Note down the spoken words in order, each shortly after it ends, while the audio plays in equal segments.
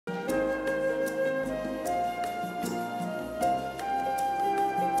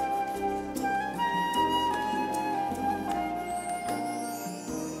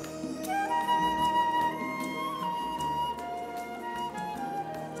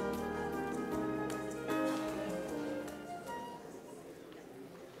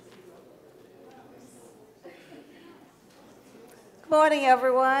Morning,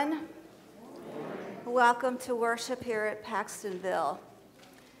 everyone. Welcome to worship here at Paxtonville.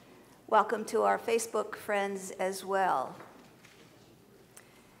 Welcome to our Facebook friends as well.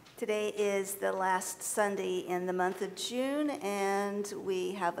 Today is the last Sunday in the month of June, and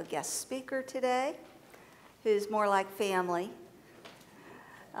we have a guest speaker today who's more like family.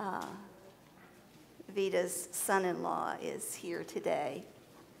 Vita's son-in-law is here today.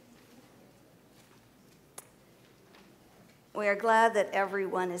 We are glad that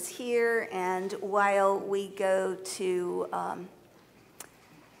everyone is here, and while we go to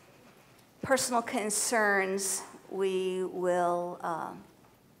personal concerns, we will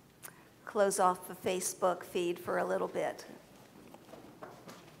close off the Facebook feed for a little bit.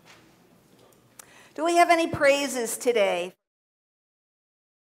 Do we have any praises today?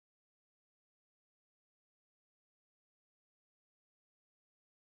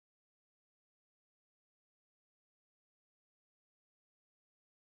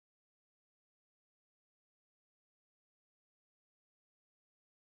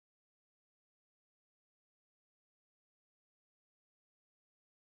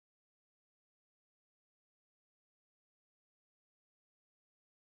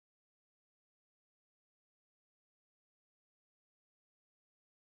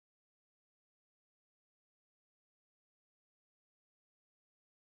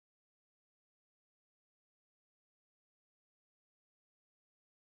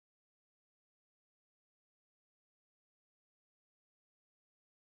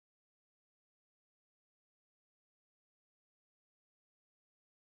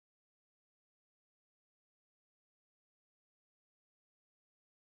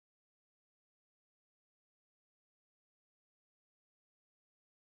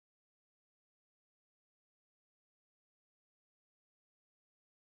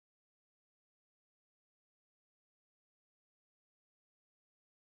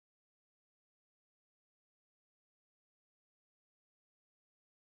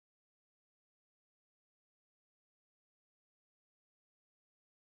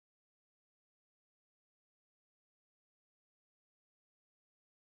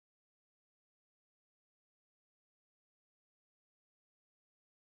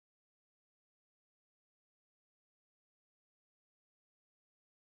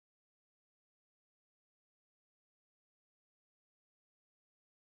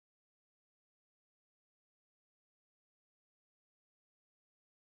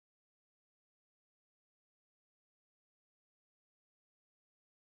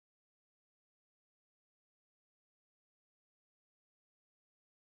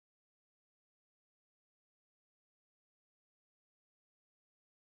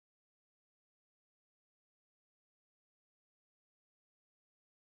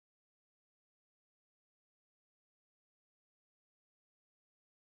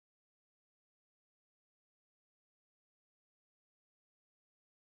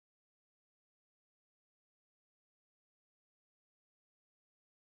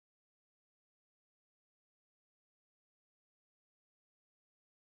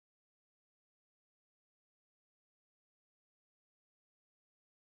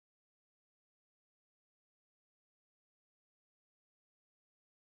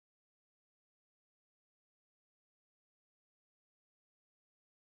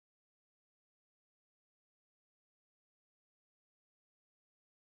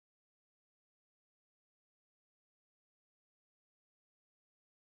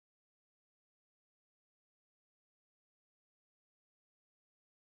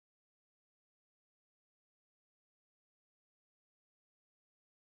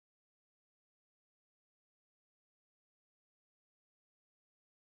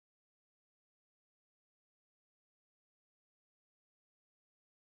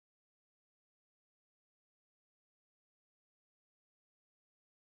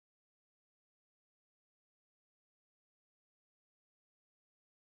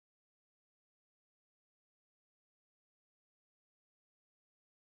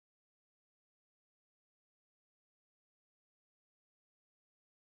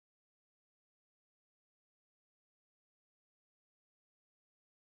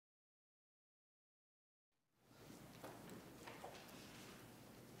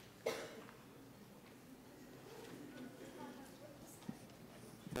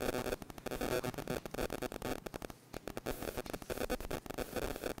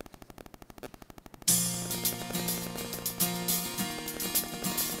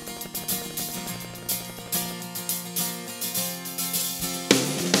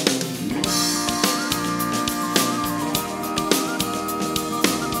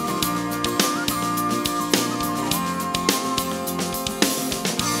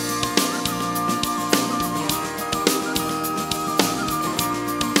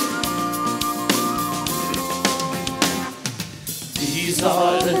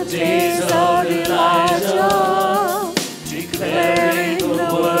 the days of Elijah, declaring the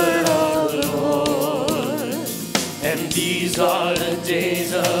word of the Lord. And these are the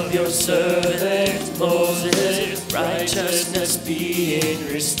days of your servant Moses, righteousness being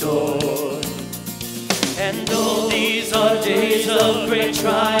restored. And all these are days of great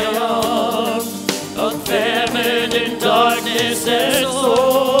triumph, of famine and darkness and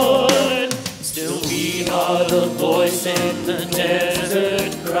sword. Still we are the voice in the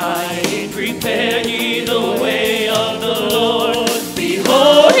desert crying, prepare ye the way of the Lord.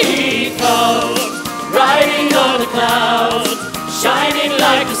 Behold, he comes, riding on the clouds, shining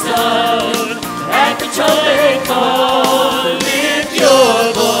like the sun. At the trumpet call, lift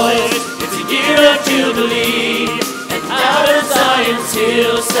your voice. It's a year of jubilee, and out of Zion's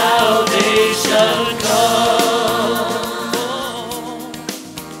hill salvation comes.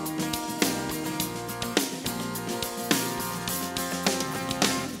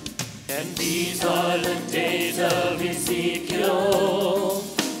 And these are the days of Ezekiel,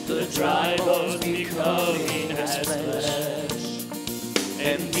 the dry bones becoming as flesh.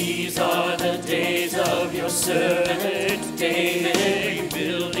 And these are the days of your servant David,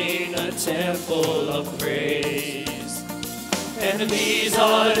 building a temple of praise. And these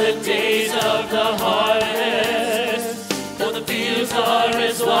are the days of the harvest, for the fields are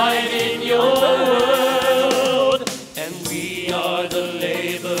as white in your world. And we are the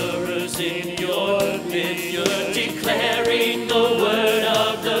laborers in your vineyard, declaring the word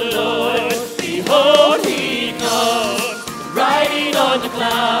of the Lord. Behold, he comes, riding on the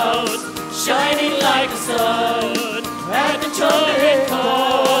clouds, shining like the sun. At the trumpet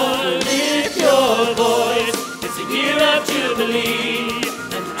call, lift your voice. It's a year of jubilee,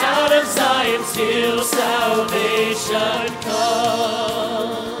 and out of Zion's hill salvation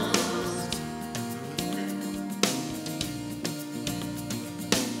comes.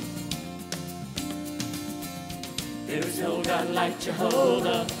 There is no God like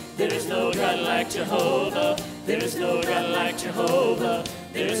Jehovah. There is no God like Jehovah. There is no God like Jehovah.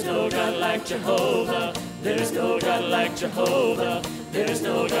 There is no God like Jehovah. There is no God like Jehovah. There is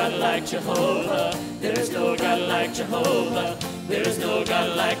no God like Jehovah. There is no God like Jehovah. There is no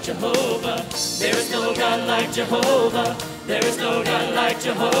God like Jehovah. There is no God like Jehovah. There is no God like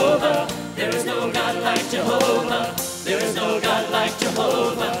Jehovah. There is no God like Jehovah. There is no God like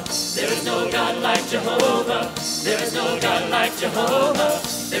Jehovah. There is no God like Jehovah. There is no God like Jehovah.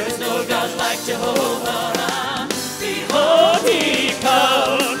 There is no God like Jehovah. Behold, he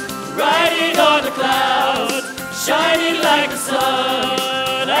comes, riding on the clouds, shining like the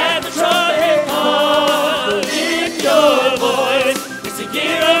sun. At the trumpet call, lift your voice. It's a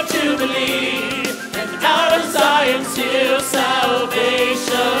year of jubilee, and out of Zion's hill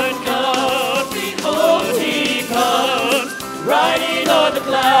salvation comes. Behold, he comes, riding on the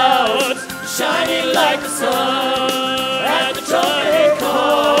clouds, shining like the sun. At the trumpet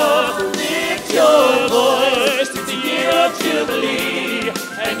call, lift your voice. It's a year of jubilee,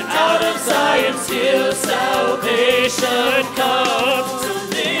 and out of Zion's hill salvation comes. So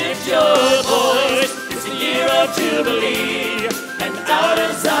lift your voice. It's a year of jubilee, and out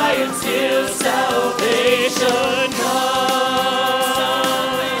of Zion's hill salvation comes.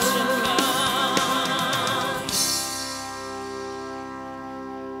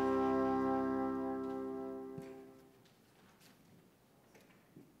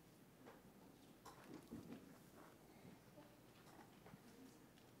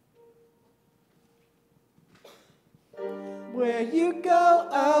 Where you go,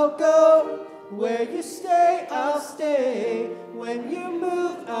 I'll go. Where you stay, I'll stay. When you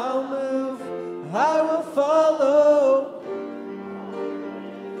move, I'll move. I will follow.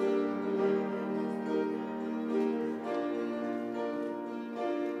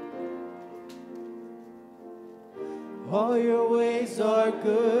 All your ways are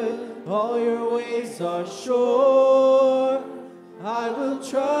good. All your ways are sure. I will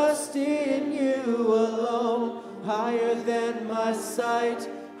trust in you alone. Higher than my sight,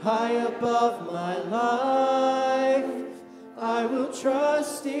 high above my life. I will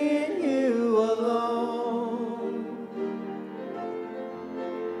trust in you alone.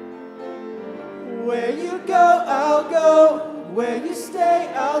 Where you go, I'll go. Where you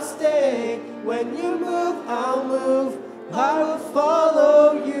stay, I'll stay. When you move, I'll move. I will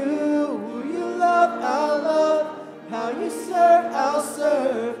follow you. Who you love, I'll love. How you serve, I'll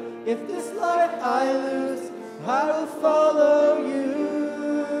serve. If this life I lose, I will follow you,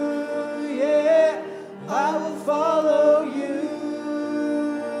 yeah. I will follow you,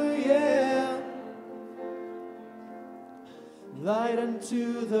 yeah. Light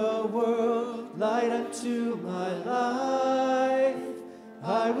unto the world, light unto my life.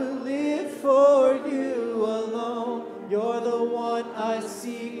 I will live for you alone. You're the one I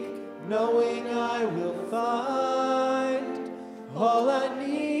seek, knowing I will find all I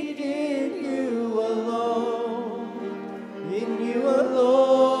need in you alone. In you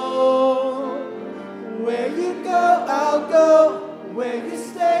alone. Where you go, I'll go. Where you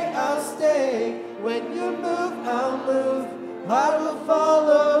stay, I'll stay. When you move, I'll move. I will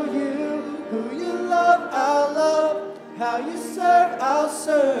follow you. Who you love, I'll love. How you serve, I'll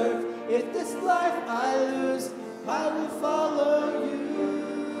serve. If this life I lose, I will follow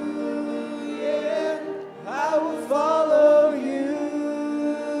you. Yeah, I will follow you.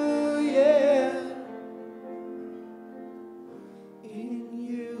 Yeah. In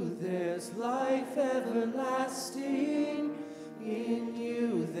you there's life everlasting. In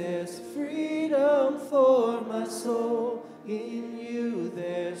you there's freedom for my soul. In you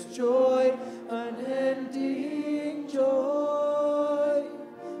there's joy, unending joy.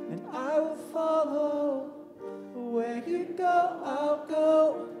 And I will follow. Where you go, I'll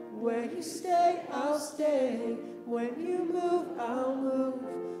go. Where you stay, I'll stay. When you move, I'll move.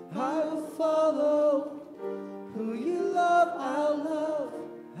 I will follow. Who you love, I'll love.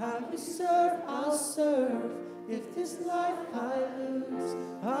 How you serve, I'll serve. If this life I lose,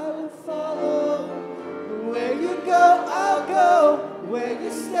 I will follow. Where you go, I'll go. Where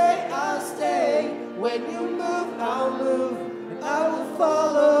you stay, I'll stay. When you move, I'll move. And I will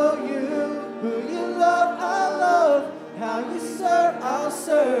follow you. Who you love, I'll love. How you serve, I'll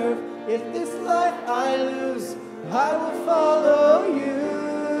serve. If this life I lose, I will follow you.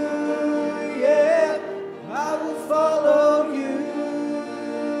 Yeah, I will follow you.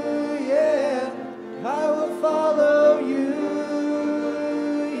 Yeah, I will follow you.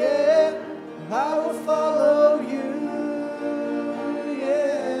 Yeah, I will follow you.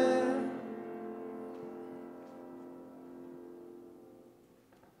 Yeah.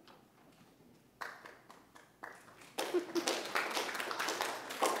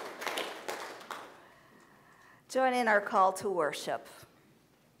 Join in our call to worship.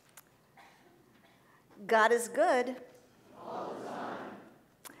 God is good. All the time.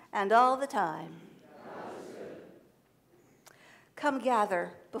 And all the time. God is good. Come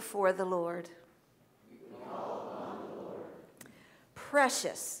gather before the Lord. We call upon the Lord.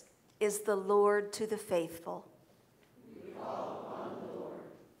 Precious is the Lord to the faithful. We call upon the Lord.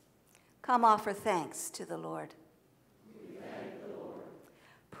 Come offer thanks to the Lord. We thank the Lord.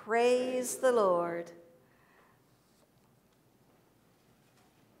 Praise the Lord.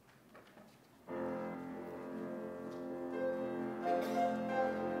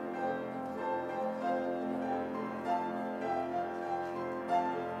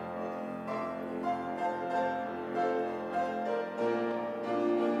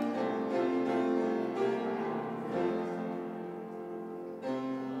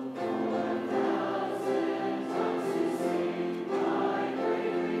 To sing my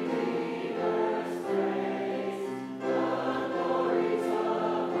great Redeemer's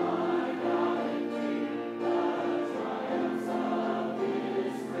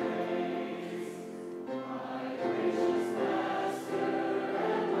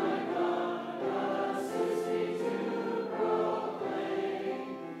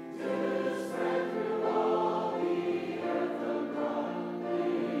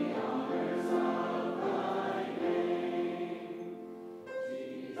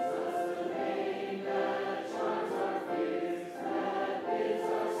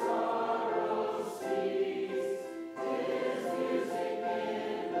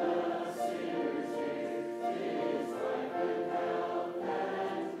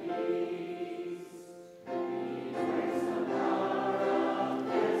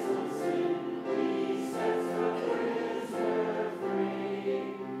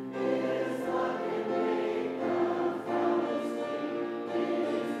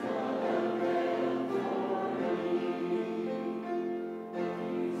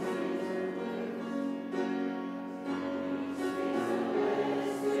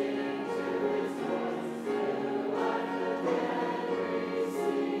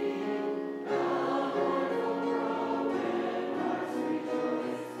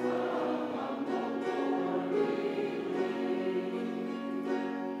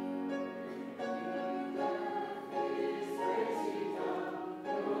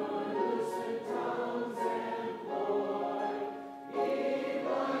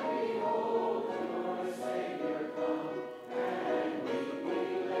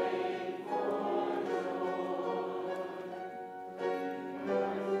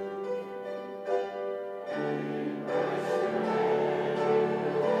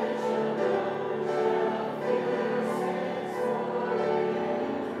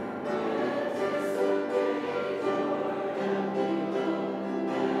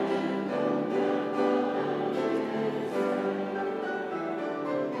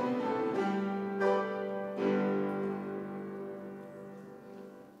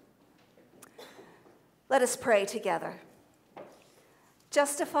Let us pray together.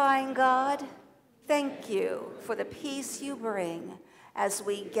 Justifying God, thank you for the peace you bring as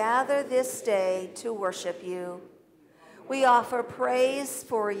we gather this day to worship you. We offer praise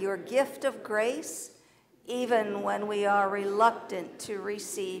for your gift of grace, even when we are reluctant to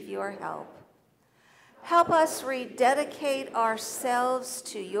receive your help. Help us rededicate ourselves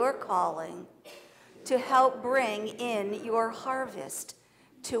to your calling, to help bring in your harvest,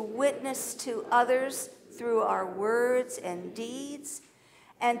 to witness to others through our words and deeds,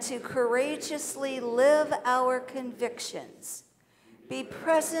 and to courageously live our convictions. Be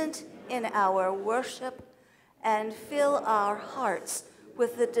present in our worship and fill our hearts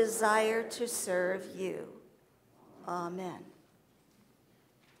with the desire to serve you. Amen.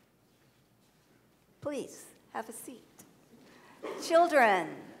 Please have a seat. Children,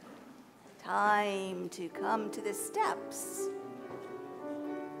 time to come to the steps.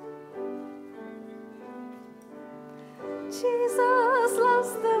 Jesus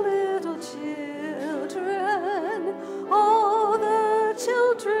loves the little children, all the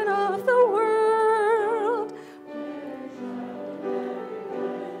children of the world.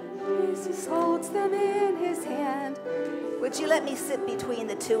 Jesus holds them in his hand. Would you let me sit between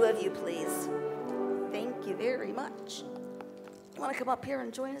the two of you, please? Thank you very much. You want to come up here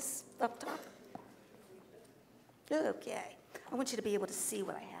and join us up top? Okay. I want you to be able to see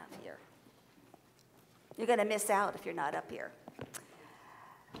what I have here. You're going to miss out if you're not up here.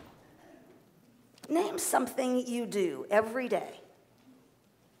 Name something you do every day.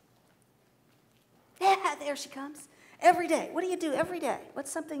 Yeah, there she comes. Every day. What do you do every day?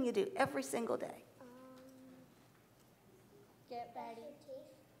 What's something you do every single day? Get ready.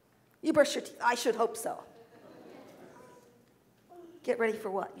 You brush your teeth. I should hope so. Get ready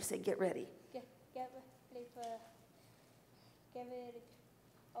for what? You say get ready. Get ready for. Get ready to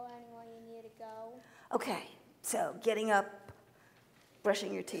go anywhere you need to go. Okay, so getting up,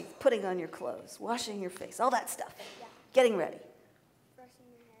 brushing your teeth, putting on your clothes, washing your face, all that stuff. Yeah. Getting ready. Brushing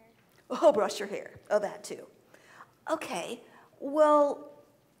your hair. Oh, brush your hair. Oh, that too. Okay, well,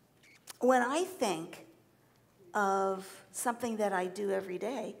 when I think of something that I do every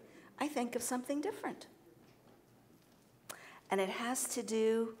day, I think of something different. And it has to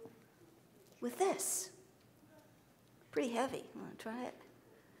do with this. Pretty heavy. Want to try it?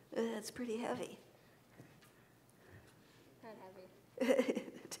 It's pretty heavy. Not heavy.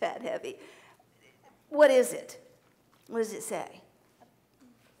 Tad heavy. What is it? What does it say?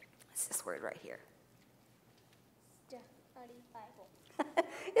 It's this word right here. Study Bible.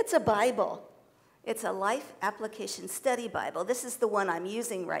 It's a Bible. It's a Life Application Study Bible. This is the one I'm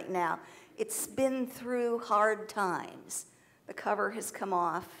using right now. It's been through hard times. The cover has come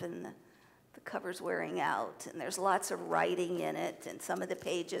off and the cover's wearing out, and there's lots of writing in it, and some of the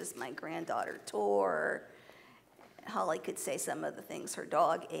pages my granddaughter tore. Holly could say some of the things her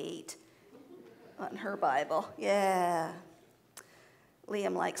dog ate on her Bible. Yeah.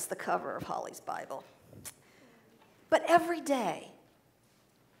 Liam likes the cover of Holly's Bible. But every day,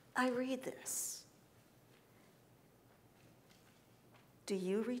 I read this. Do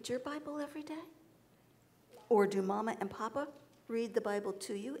you read your Bible every day? Or do Mama and Papa read the Bible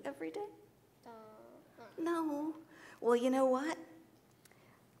to you every day? No. Well, you know what?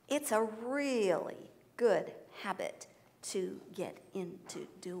 It's a really good habit to get into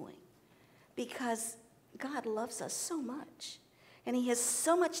doing, because God loves us so much, and he has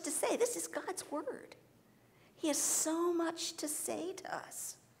so much to say. This is God's word. He has so much to say to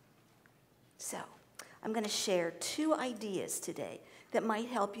us. So I'm going to share 2 ideas today that might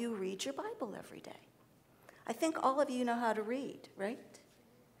help you read your Bible every day. I think all of you know how to read, right?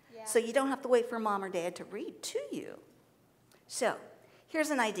 Yeah. So you don't have to wait for Mom or Dad to read to you. So here's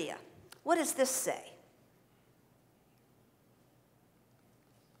an idea. What does this say?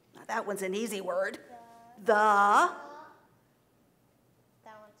 Now, that one's an easy word. The That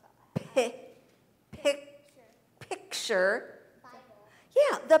one's picture. Bible.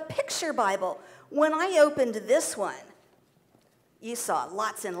 Yeah, the picture Bible. When I opened this one, you saw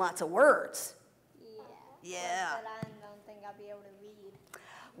lots and lots of words. Yeah. But I don't think I'll be able to read.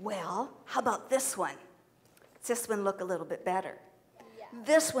 Well, how about this one? Does this one look a little bit better? Yeah.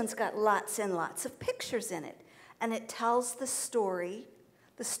 This one's got lots and lots of pictures in it, and it tells the stories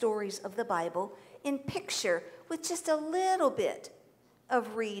of the Bible in picture with just a little bit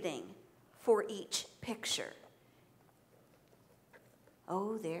of reading for each picture.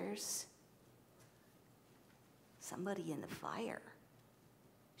 Oh, there's somebody in the fire.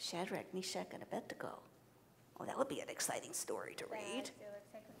 Shadrach, Meshach, and Abednego. Oh, that would be an exciting story to read. It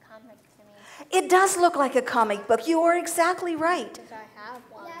looks like a comic to me. It does look like a comic book. You are exactly right. Because I have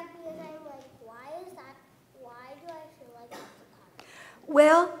one. Yeah, because I'm like, why is that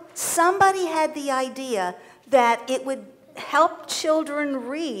Well, somebody had the idea that it would help children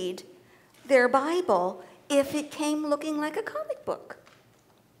read their Bible if it came looking like a comic book.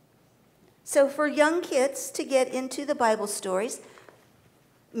 So for young kids to get into the Bible stories,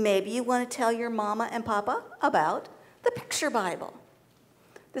 maybe you want to tell your mama and papa about the picture Bible.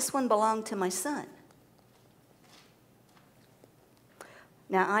 This one belonged to my son.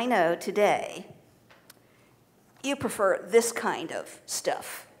 Now, I know today you prefer this kind of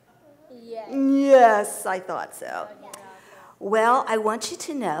stuff. Yes. Yes, I thought so. Well, I want you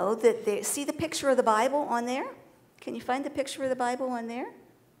to know that see the picture of the Bible on there? Can you find the picture of the Bible on there?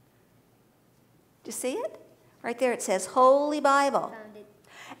 Do you see it? Right there it says Holy Bible. Found it.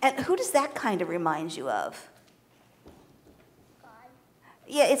 And who does that kind of remind you of? God.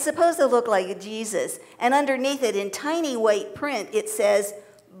 Yeah, it's supposed to look like Jesus. And underneath it, in tiny white print, it says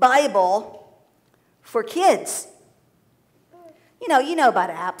Bible for kids. You know about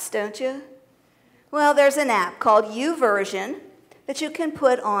apps, don't you? Well, there's an app called YouVersion that you can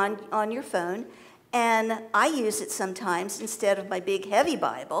put on your phone. And I use it sometimes instead of my big heavy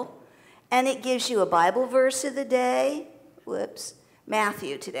Bible. And it gives you a Bible verse of the day. Whoops.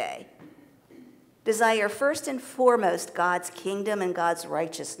 Matthew today. Desire first and foremost God's kingdom and God's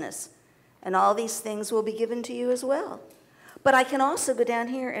righteousness, and all these things will be given to you as well. But I can also go down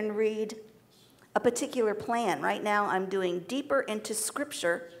here and read a particular plan. Right now I'm doing deeper into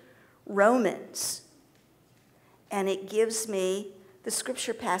Scripture, Romans, and it gives me the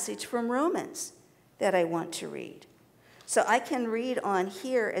Scripture passage from Romans that I want to read. So I can read on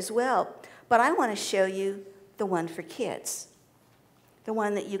here as well, but I want to show you the one for kids. The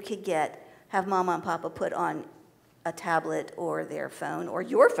one that you could have Mama and Papa put on a tablet or their phone, or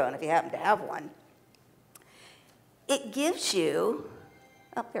your phone if you happen to have one. It gives you,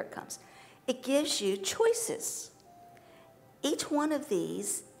 oh, there it comes. It gives you choices. Each one of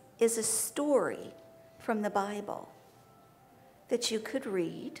these is a story from the Bible that you could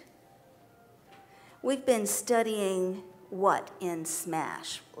read. We've been studying what in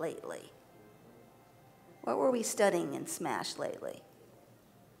SMASH lately? What were we studying in SMASH lately?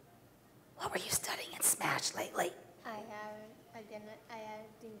 What were you studying in SMASH lately? I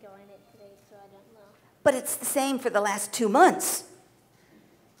didn't go in it today, so I don't know. But it's the same for the last 2 months.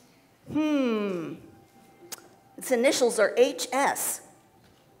 Its initials are HS.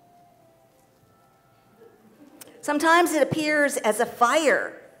 Sometimes it appears as a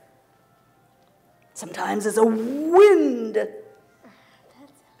fire. Sometimes as a wind. That's hard.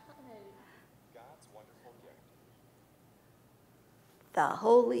 God's wonderful gift. The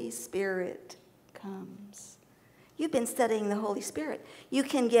Holy Spirit comes. You've been studying the Holy Spirit. You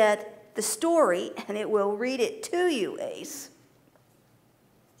can get the story, and it will read it to you, Ace.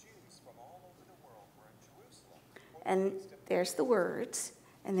 Jews from all over the world were in Jerusalem. And there's the words,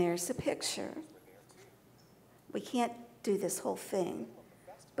 and there's the picture. We can't do this whole thing,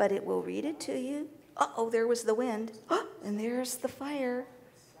 but it will read it to you. Uh-oh, there was the wind. And there's the fire.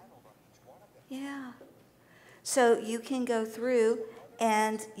 Yeah. So you can go through,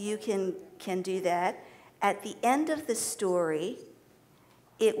 and you can do that. At the end of the story,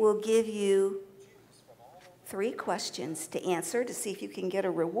 it will give you 3 questions to answer to see if you can get a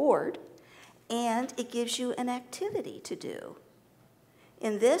reward, and it gives you an activity to do.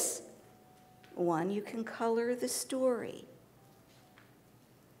 In this one, you can color the story.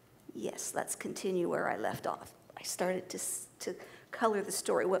 Yes, let's continue where I left off. I started to color the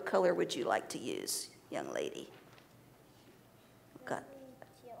story. What color would you like to use, young lady? Got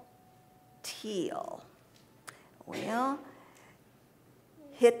teal. Well,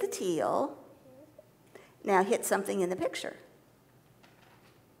 hit the teal. Now hit something in the picture.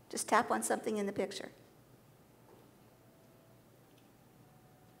 Just tap on something in the picture.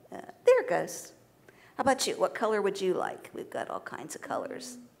 There it goes. How about you? What color would you like? We've got all kinds of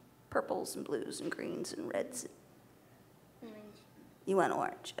colors. Purples and blues and greens and reds. Orange. You want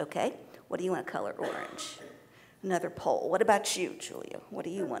orange, okay. What do you want to color orange? Another pole. What about you, Julia? What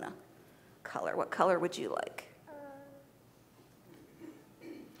do you want to color? What color would you like?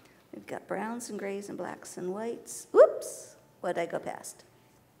 We've got browns and grays and blacks and whites. Whoops! What did I go past?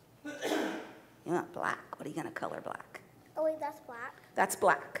 You want black. What are you going to color black? Oh, wait, that's black? That's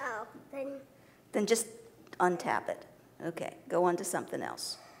black. Oh, Then just untap it. Okay, go on to something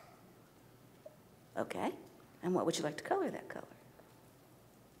else. Okay, and what would you like to color that color?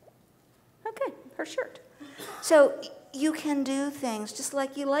 Okay, her shirt. So you can do things just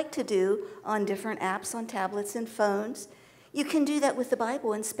like you like to do on different apps, on tablets and phones. You can do that with the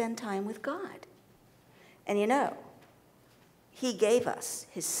Bible and spend time with God. And you know, He gave us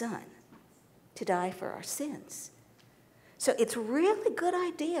His Son to die for our sins. So it's really a good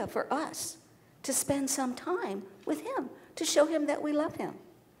idea for us to spend some time with him, to show him that we love him.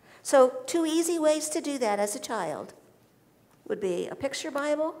 So 2 easy ways to do that as a child would be a picture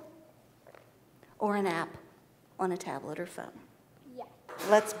Bible or an app on a tablet or phone. Yeah.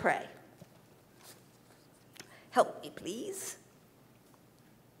 Let's pray. Help me, please.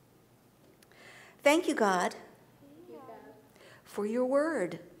 Thank you, God, for your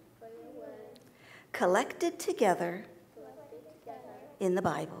word, collected together in the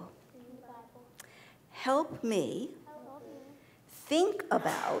Bible. Help me think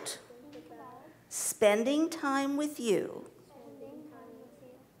about spending time with you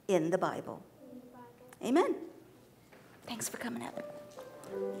in the Bible. Amen. Thanks for coming up.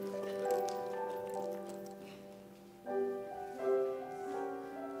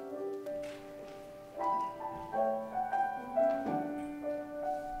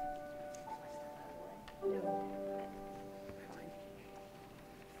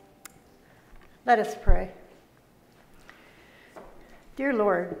 Let us pray. Dear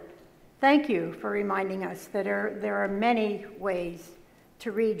Lord, thank you for reminding us that there are many ways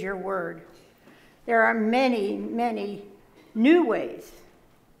to read your word. There are many, many new ways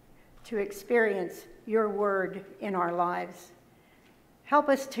to experience your word in our lives. Help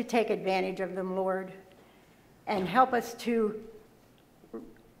us to take advantage of them, Lord, and help us to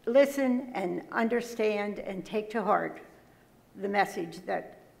listen and understand and take to heart the message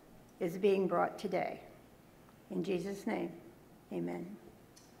that is being brought today. In Jesus' name, amen.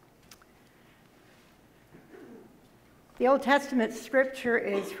 The Old Testament scripture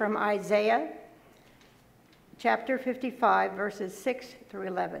is from Isaiah chapter 55, verses 6 through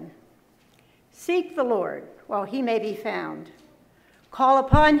 11. Seek the Lord while he may be found. Call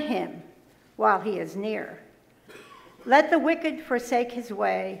upon him while he is near. Let the wicked forsake his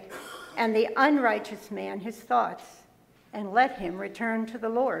way, and the unrighteous man his thoughts, and let him return to the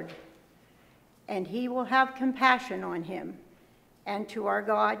Lord. And he will have compassion on him, and to our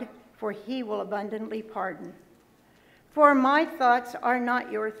God, for he will abundantly pardon. For my thoughts are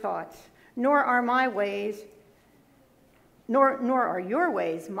not your thoughts, nor are my ways, nor are your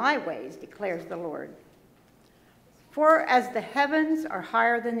ways my ways, declares the Lord. For as the heavens are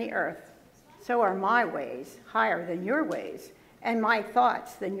higher than the earth, so are my ways higher than your ways, and my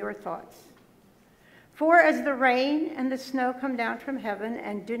thoughts than your thoughts. For as the rain and the snow come down from heaven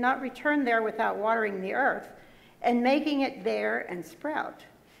and do not return there without watering the earth and making it bear and sprout,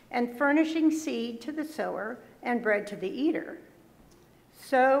 and furnishing seed to the sower and bread to the eater,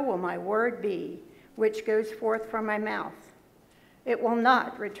 so will my word be, which goes forth from my mouth. It will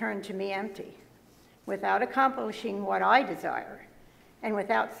not return to me empty, without accomplishing what I desire, and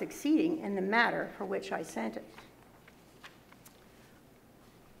without succeeding in the matter for which I sent it.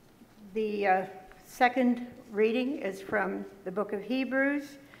 The second reading is from the book of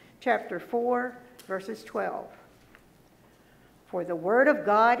Hebrews, chapter 4, verses 12. For the word of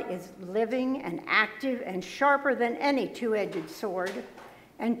God is living and active and sharper than any two-edged sword,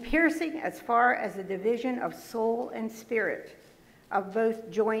 and piercing as far as the division of soul and spirit, of both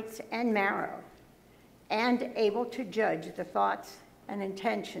joints and marrow, and able to judge the thoughts and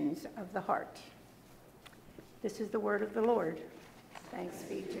intentions of the heart. This is the word of the Lord. Thanks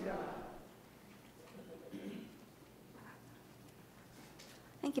be to God.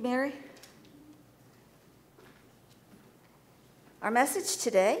 Thank you, Mary. Our message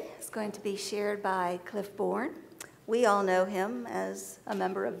today is going to be shared by Cliff Bourne. We all know him as a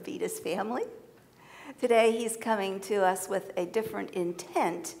member of Vita's family. Today he's coming to us with a different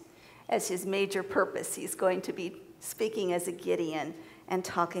intent as his major purpose. He's going to be speaking as a Gideon and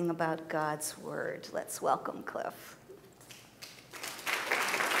talking about God's word. Let's welcome Cliff.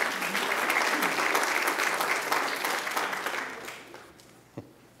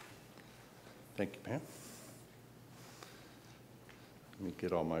 Thank you, Pam. Let me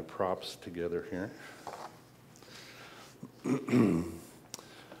get all my props together here.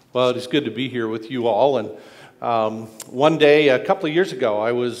 Well, it is good to be here with you all. And one day, a couple of years ago,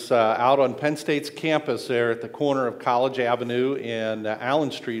 I was out on Penn State's campus there at the corner of College Avenue and Allen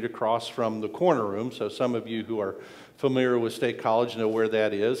Street across from the corner room. So some of you who are familiar with State College know where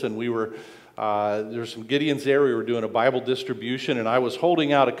that is. And we were there's some Gideons there. We were doing a Bible distribution, and I was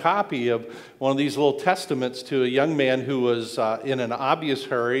holding out a copy of one of these little testaments to a young man who was in an obvious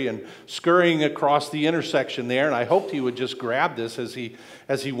hurry and scurrying across the intersection there, and I hoped he would just grab this as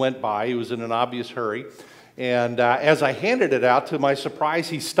he went by. He was in an obvious hurry. And as I handed it out, to my surprise,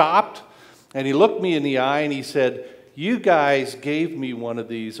 he stopped, and he looked me in the eye, and he said, "You guys gave me one of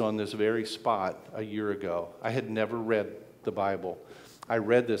these on this very spot a year ago." I had never read the Bible. I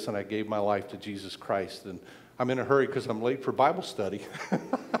read this and I gave my life to Jesus Christ, and I'm in a hurry because I'm late for Bible study.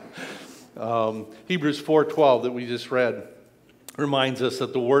 Hebrews 4:12 that we just read reminds us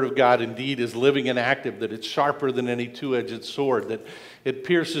that the Word of God indeed is living and active, that it's sharper than any two-edged sword, that it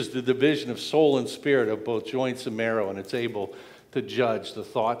pierces the division of soul and spirit, of both joints and marrow, and it's able to judge the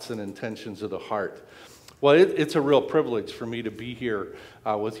thoughts and intentions of the heart. Well, it's a real privilege for me to be here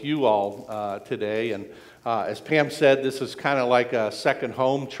with you all today. And as Pam said, this is kind of like a second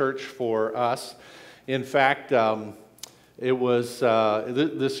home church for us. In fact,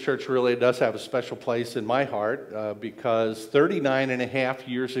 this church really does have a special place in my heart because 39 and a half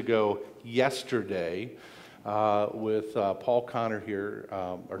years ago yesterday, with Paul Connor here,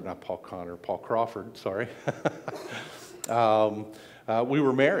 or not Paul Connor, Paul Crawford, sorry, we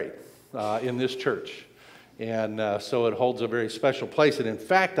were married in this church. And so it holds a very special place. And in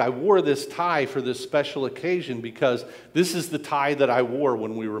fact, I wore this tie for this special occasion because this is the tie that I wore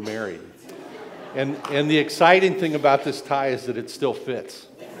when we were married. And the exciting thing about this tie is that it still fits.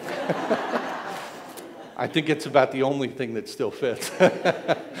 I think it's about the only thing that still fits.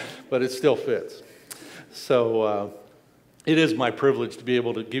 But it still fits. So it is my privilege to be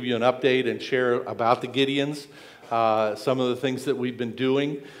able to give you an update and share about the Gideons, some of the things that we've been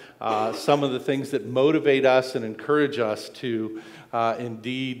doing. Some of the things that motivate us and encourage us to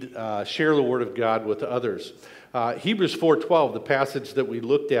indeed share the Word of God with others. Hebrews 4:12, the passage that we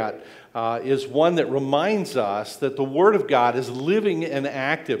looked at, is one that reminds us that the Word of God is living and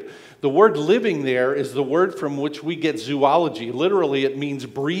active. The word living there is the word from which we get zoology. Literally, it means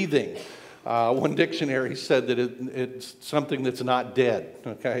breathing. One dictionary said that it's something that's not dead,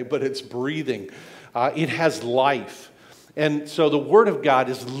 okay, but it's breathing. It has life. And so the Word of God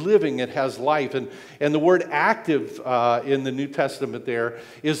is living, it has life. And the word active in the New Testament there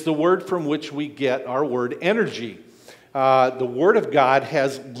is the word from which we get our word energy. The Word of God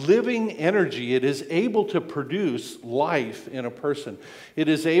has living energy. It is able to produce life in a person. It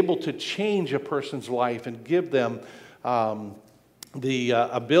is able to change a person's life and give them the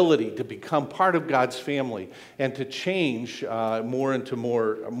ability to become part of God's family and to change more and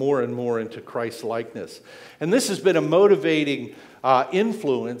more into Christ's likeness. And this has been a motivating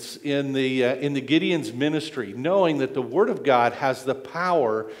influence in the Gideon's ministry, knowing that the Word of God has the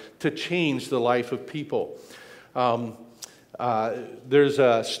power to change the life of people. There's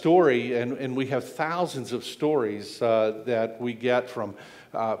a story, and we have thousands of stories that we get from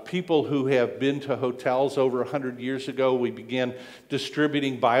people who have been to hotels over 100 years ago. We began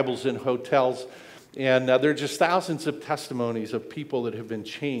distributing Bibles in hotels, and there are just thousands of testimonies of people that have been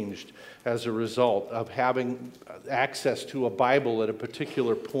changed as a result of having access to a Bible at a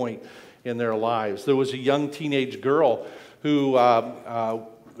particular point in their lives. There was a young teenage girl who,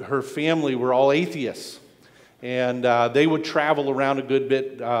 her family were all atheists. And they would travel around a good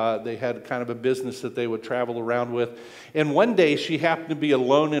bit. They had kind of a business that they would travel around with. And one day she happened to be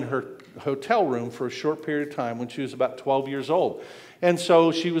alone in her hotel room for a short period of time when she was about 12 years old. And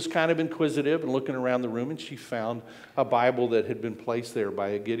so she was kind of inquisitive and looking around the room, and she found a Bible that had been placed there by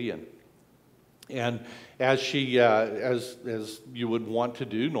a Gideon. And as she, as you would want to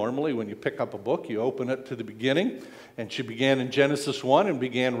do normally when you pick up a book, you open it to the beginning. And she began in Genesis 1 and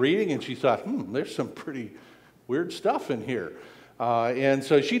began reading, and she thought, there's some pretty weird stuff in here. And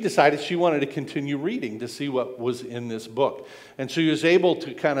so she decided she wanted to continue reading to see what was in this book. And she was able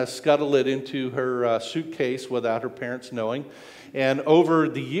to kind of scuttle it into her suitcase without her parents knowing. And over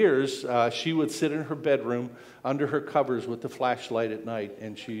the years, she would sit in her bedroom under her covers with the flashlight at night,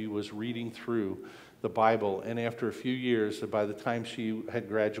 and she was reading through the Bible. And after a few years, by the time she had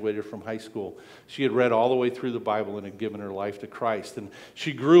graduated from high school, she had read all the way through the Bible and had given her life to Christ. And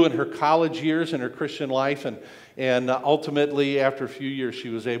she grew in her college years and her Christian life, and ultimately, after a few years, she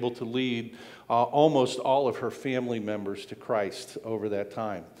was able to lead almost all of her family members to Christ over that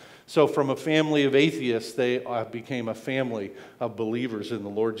time. So from a family of atheists, they became a family of believers in the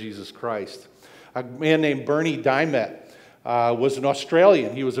Lord Jesus Christ. A man named Bernie Dimet was an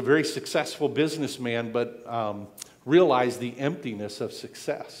Australian. He was a very successful businessman, but realized the emptiness of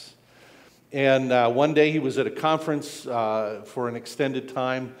success. And one day he was at a conference for an extended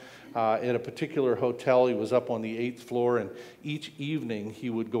time at a particular hotel. He was up on the 8th floor, and each evening he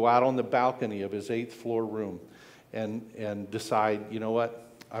would go out on the balcony of his 8th floor room and decide, you know what,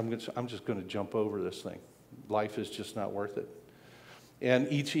 I'm just going to jump over this thing. Life is just not worth it.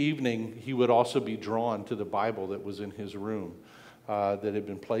 And each evening, he would also be drawn to the Bible that was in his room that had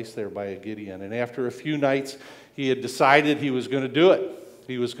been placed there by a Gideon. And after a few nights, he had decided he was going to do it.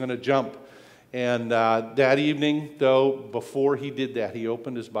 He was going to jump. And that evening, though, before he did that, he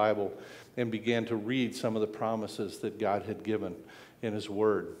opened his Bible and began to read some of the promises that God had given in his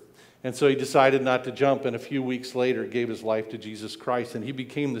Word. And so he decided not to jump, and a few weeks later gave his life to Jesus Christ. And he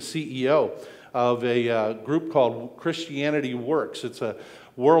became the CEO of a group called Christianity Works. It's a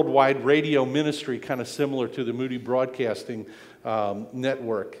worldwide radio ministry, kind of similar to the Moody Broadcasting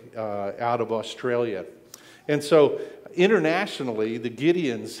Network out of Australia. And so internationally, the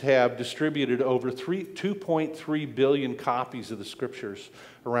Gideons have distributed over 2.3 billion copies of the Scriptures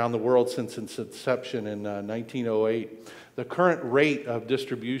around the world since its inception in 1908. The current rate of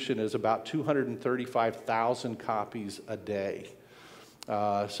distribution is about 235,000 copies a day.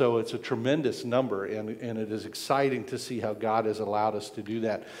 So it's a tremendous number, and it is exciting to see how God has allowed us to do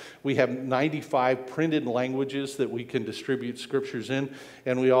that. We have 95 printed languages that we can distribute Scriptures in,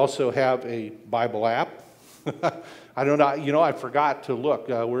 and we also have a Bible app. I don't know, I forgot to look.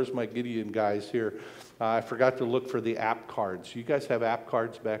 Where's my Gideon guys here? I forgot to look for the app cards. You guys have app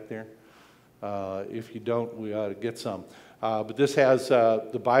cards back there? If you don't, we ought to get some. But this has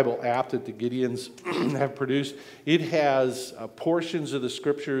the Bible app that the Gideons have produced. It has portions of the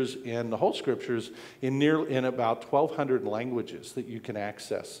Scriptures and the whole Scriptures in about 1,200 languages that you can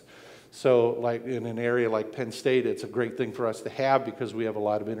access. So like in an area like Penn State, it's a great thing for us to have because we have a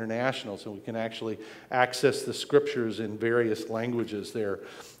lot of internationals, and we can actually access the Scriptures in various languages there.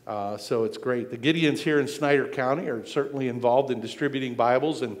 So it's great. The Gideons here in Snyder County are certainly involved in distributing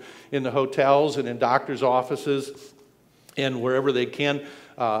Bibles and in the hotels and in doctors' offices and wherever they can,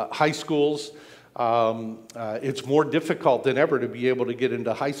 high schools. It's more difficult than ever to be able to get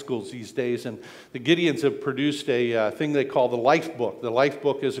into high schools these days, and the Gideons have produced a thing they call the Life Book. The Life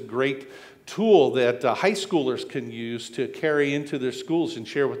Book is a great tool that high schoolers can use to carry into their schools and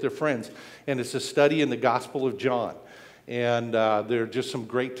share with their friends, and it's a study in the Gospel of John. And there are just some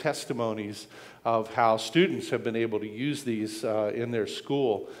great testimonies of how students have been able to use these in their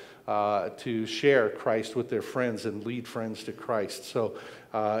school to share Christ with their friends and lead friends to Christ. So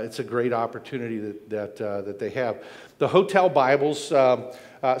it's a great opportunity that they have. The hotel Bibles,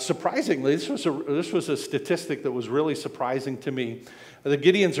 surprisingly, this was a statistic that was really surprising to me. The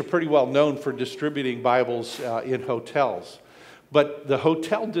Gideons are pretty well known for distributing Bibles in hotels. But the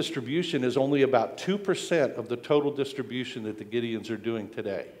hotel distribution is only about 2% of the total distribution that the Gideons are doing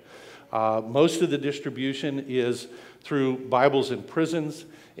today. Most of the distribution is through Bibles in prisons,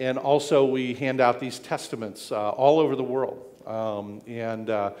 and also we hand out these testaments all over the world.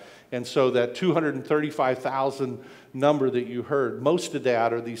 And so that 235,000 number that you heard, most of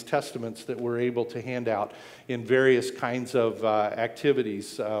that are these testaments that we're able to hand out in various kinds of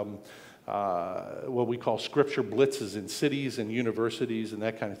activities. What we call scripture blitzes in cities and universities and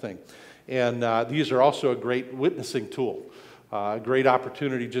that kind of thing. And these are also a great witnessing tool. A great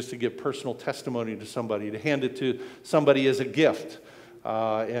opportunity just to give personal testimony to somebody, to hand it to somebody as a gift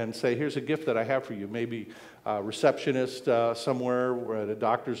and say, here's a gift that I have for you. Maybe a receptionist somewhere or at a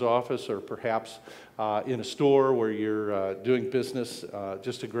doctor's office, or perhaps in a store where you're doing business.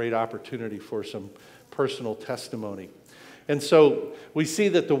 Just a great opportunity for some personal testimony. And so we see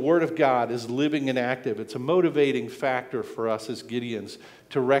that the Word of God is living and active. It's a motivating factor for us as Gideons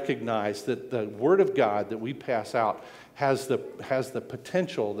to recognize that the Word of God that we pass out has the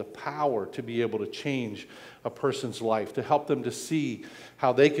potential, the power to be able to change a person's life, to help them to see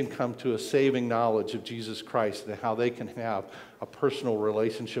how they can come to a saving knowledge of Jesus Christ and how they can have a personal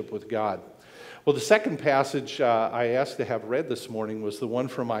relationship with God. Well, the second passage I asked to have read this morning was the one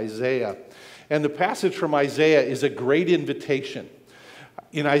from Isaiah. And the passage from Isaiah is a great invitation.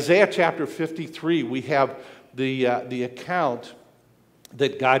 In Isaiah chapter 53, we have the account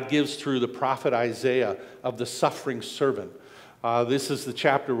that God gives through the prophet Isaiah of the suffering servant. This is the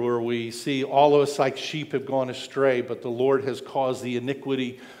chapter where we see all of us like sheep have gone astray, but the Lord has caused the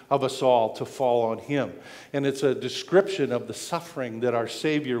iniquity of us all to fall on him. And it's a description of the suffering that our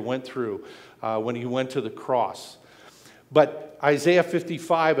Savior went through when he went to the cross. But Isaiah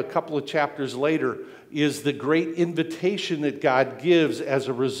 55, a couple of chapters later, is the great invitation that God gives as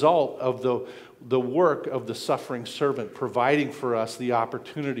a result of the work of the suffering servant, providing for us the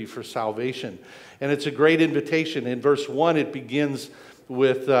opportunity for salvation. And it's a great invitation. In verse 1, it begins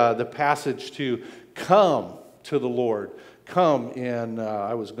with the passage to come to the Lord. Come, and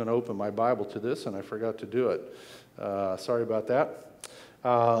I was going to open my Bible to this, and I forgot to do it. Sorry about that.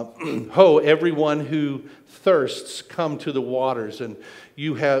 Ho, everyone who thirsts, come to the waters, and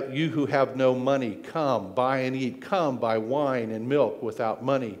you who have no money, come, buy and eat. Come, buy wine and milk without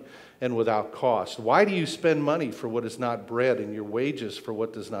money, and without cost? Why do you spend money for what is not bread and your wages for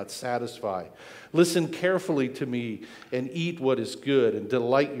what does not satisfy? Listen carefully to me and eat what is good and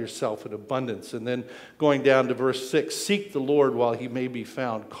delight yourself in abundance. And then going down to verse 6, seek the Lord while he may be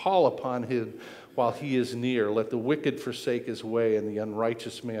found. Call upon him while he is near. Let the wicked forsake his way and the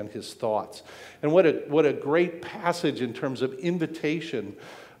unrighteous man his thoughts. And what a great passage in terms of invitation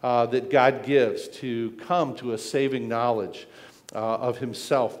that God gives to come to a saving knowledge of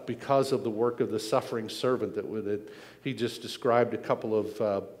himself because of the work of the suffering servant that he just described a couple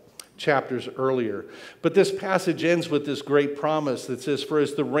of chapters earlier. But this passage ends with this great promise that says, for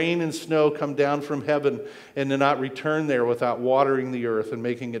as the rain and snow come down from heaven and do not return there without watering the earth and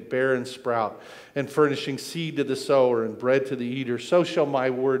making it bear and sprout and furnishing seed to the sower and bread to the eater, so shall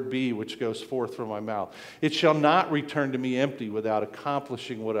my word be which goes forth from my mouth. It shall not return to me empty without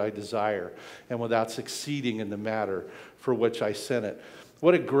accomplishing what I desire and without succeeding in the matter for which I sent it.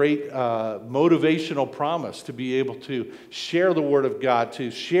 What a great motivational promise to be able to share the Word of God,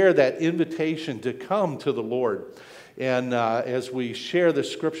 to share that invitation to come to the Lord. And as we share the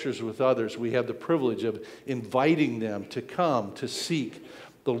Scriptures with others, we have the privilege of inviting them to come to seek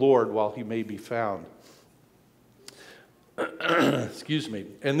the Lord while he may be found. Excuse me.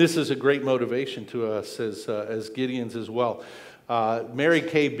 And this is a great motivation to us as Gideons as well. Mary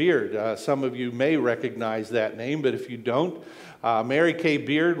Kay Beard, some of you may recognize that name, but if you don't, Mary Kay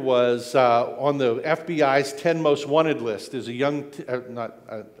Beard was on the FBI's 10 most wanted list as a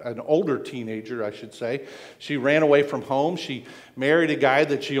an older teenager, I should say. She ran away from home. She married a guy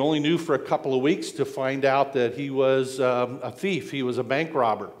that she only knew for a couple of weeks to find out that he was a thief. He was a bank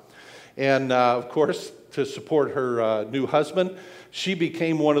robber. And of course, to support her new husband, she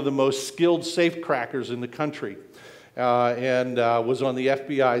became one of the most skilled safecrackers in the country and was on the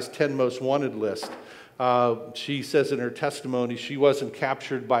FBI's 10 most wanted list. She says in her testimony, she wasn't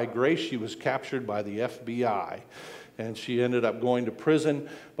captured by grace, she was captured by the FBI. And she ended up going to prison.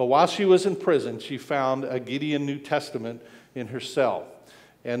 But while she was in prison, she found a Gideon New Testament in her cell.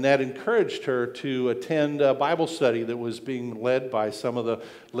 And that encouraged her to attend a Bible study that was being led by some of the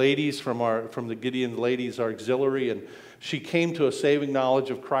ladies from the Gideon Ladies Auxiliary. And she came to a saving knowledge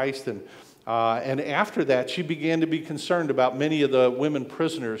of Christ. And after that, she began to be concerned about many of the women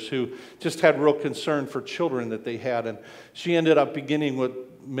prisoners who just had real concern for children that they had. And she ended up beginning with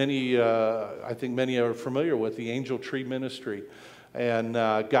I think many are familiar with, the Angel Tree Ministry. And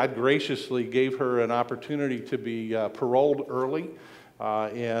God graciously gave her an opportunity to be paroled early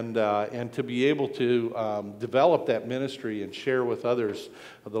and to be able to develop that ministry and share with others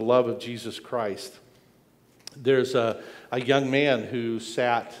the love of Jesus Christ. There's a young man who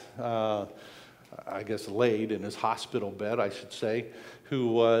sat, I guess laid in his hospital bed, I should say, who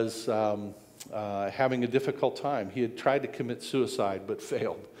was having a difficult time. He had tried to commit suicide but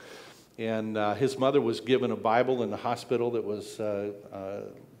failed. And his mother was given a Bible in the hospital that was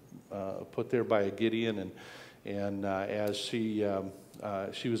put there by a Gideon. And as she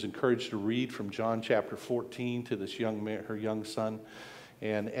was encouraged to read from John chapter 14 to this her young son.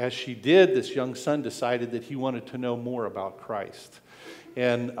 And as she did, this young son decided that he wanted to know more about Christ.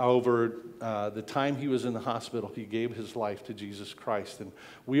 And over the time he was in the hospital, he gave his life to Jesus Christ. And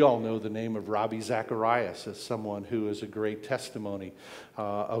we all know the name of Robbie Zacharias as someone who is a great testimony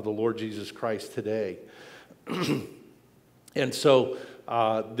of the Lord Jesus Christ today. And so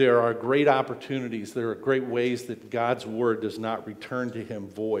there are great opportunities. There are great ways that God's word does not return to him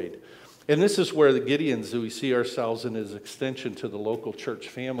void. And this is where the Gideons, we see ourselves in as extension to the local church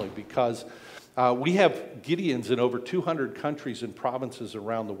family, because we have Gideons in over 200 countries and provinces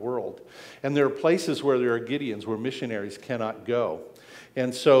around the world. And there are places where there are Gideons where missionaries cannot go.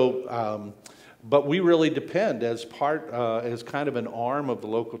 And so, but we really depend as kind of an arm of the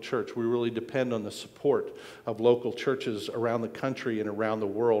local church. We really depend on the support of local churches around the country and around the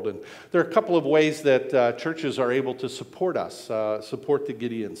world. And there are a couple of ways that churches are able to support us, support the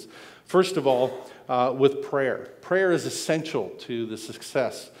Gideons. First of all, with prayer. Prayer is essential to the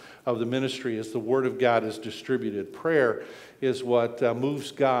success of the ministry as the Word of God is distributed. Prayer is what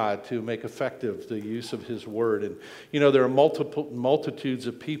moves God to make effective the use of His Word. And, you know, there are multitudes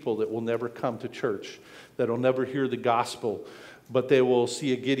of people that will never come to church, that will never hear the gospel, but they will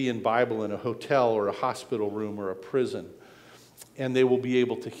see a Gideon Bible in a hotel or a hospital room or a prison. And they will be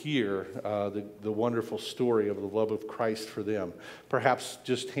able to hear the wonderful story of the love of Christ for them. Perhaps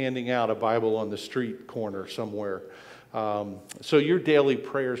just handing out a Bible on the street corner somewhere. So your daily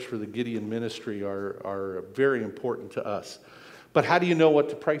prayers for the Gideon ministry are very important to us. But how do you know what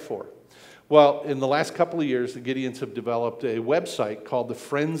to pray for? Well, in the last couple of years, the Gideons have developed a website called the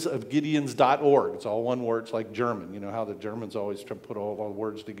friendsofgideons.org. It's all one word. It's like German. You know how the Germans always try to put all the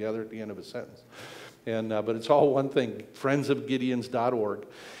words together at the end of a sentence. But it's all one thing, friendsofgideons.org.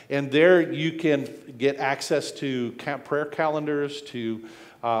 And there you can get access to prayer calendars, to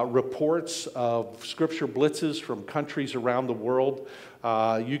reports of scripture blitzes from countries around the world.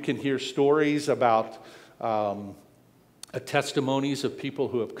 You can hear stories about testimonies of people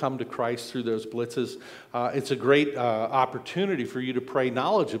who have come to Christ through those blitzes. It's a great opportunity for you to pray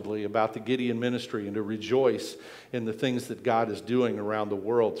knowledgeably about the Gideon ministry and to rejoice in the things that God is doing around the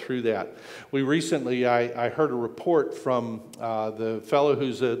world through that. We recently, I heard a report from the fellow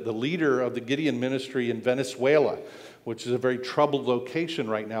who's the leader of the Gideon ministry in Venezuela, which is a very troubled location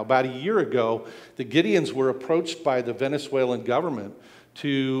right now. About a year ago, the Gideons were approached by the Venezuelan government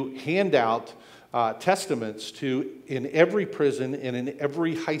to hand out testaments in every prison and in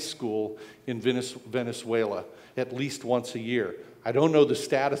every high school in Venezuela at least once a year. I don't know the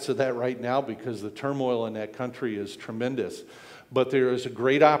status of that right now because the turmoil in that country is tremendous. But there is a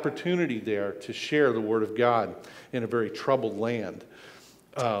great opportunity there to share the Word of God in a very troubled land.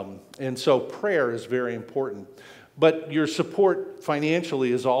 And so prayer is very important. But your support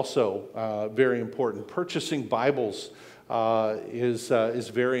financially is also very important. Purchasing Bibles is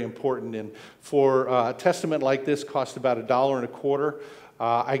very important. And for a testament like this, cost about $1.25.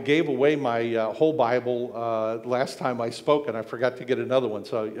 I gave away my whole Bible last time I spoke, and I forgot to get another one.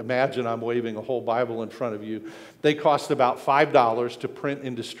 So imagine I'm waving a whole Bible in front of you. They cost about $5 to print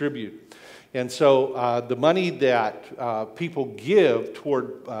and distribute. And so the money that people give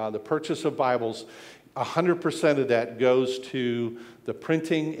toward the purchase of Bibles, 100% of that goes to the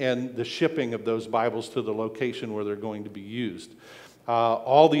printing and the shipping of those Bibles to the location where they're going to be used.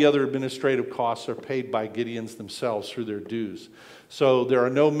 All the other administrative costs are paid by Gideons themselves through their dues. So there are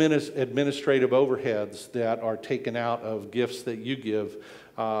no administrative overheads that are taken out of gifts that you give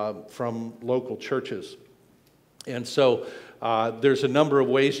from local churches. And so there's a number of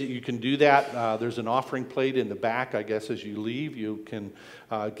ways that you can do that. There's an offering plate in the back, I guess, as you leave. You can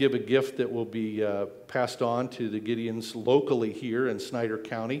give a gift that will be passed on to the Gideons locally here in Snyder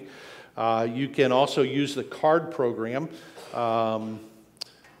County. You can also use the card program.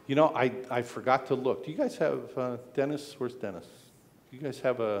 You know, I forgot to look. Do you guys have, Dennis? Where's Dennis? Do you guys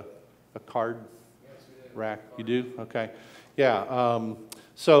have a card rack? You do? Okay. Yeah.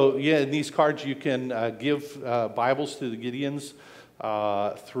 So, yeah, in these cards you can give Bibles to the Gideons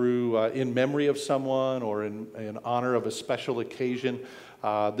through in memory of someone or in honor of a special occasion.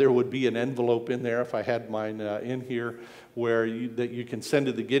 There would be an envelope in there, if I had mine in here, where that you can send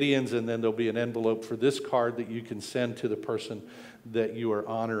to the Gideons, and then there'll be an envelope for this card that you can send to the person that you are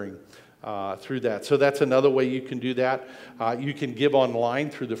honoring through that. So that's another way you can do that. You can give online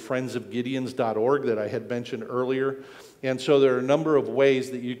through the friendsofgideons.org that I had mentioned earlier. And so there are a number of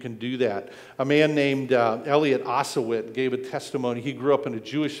ways that you can do that. A man named Elliot Osowit gave a testimony. He grew up in a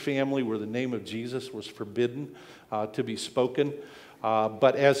Jewish family where the name of Jesus was forbidden to be spoken.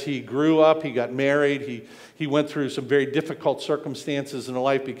 But as he grew up, he got married, he went through some very difficult circumstances in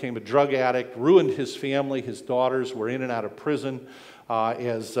life, became a drug addict, ruined his family. His daughters were in and out of prison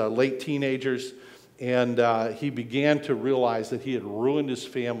as late teenagers. And he began to realize that he had ruined his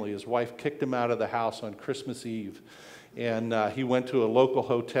family. His wife kicked him out of the house on Christmas Eve. And he went to a local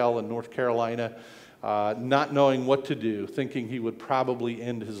hotel in North Carolina, not knowing what to do, thinking he would probably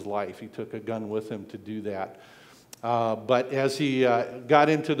end his life. He took a gun with him to do that. But as he got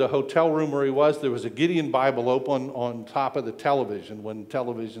into the hotel room where he was, there was a Gideon Bible open on top of the television when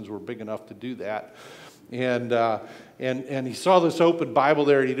televisions were big enough to do that. And he saw this open Bible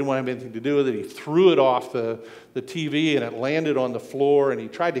there, and he didn't want to have anything to do with it. He threw it off the TV, and it landed on the floor, and he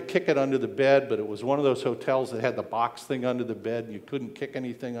tried to kick it under the bed, but it was one of those hotels that had the box thing under the bed, and you couldn't kick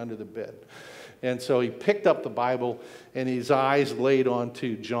anything under the bed. And so he picked up the Bible, and his eyes laid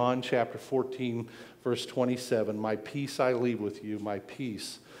onto John chapter 14, verse 27, "My peace I leave with you, my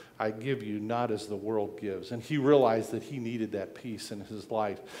peace I give you, not as the world gives." And he realized that he needed that peace in his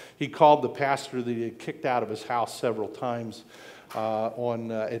life. He called the pastor that he had kicked out of his house several times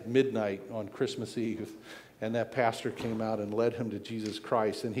at midnight on Christmas Eve. And that pastor came out and led him to Jesus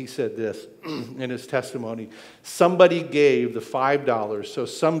Christ. And he said this in his testimony: somebody gave the $5 so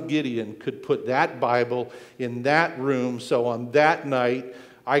some Gideon could put that Bible in that room so on that night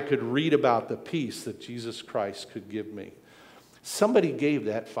I could read about the peace that Jesus Christ could give me. Somebody gave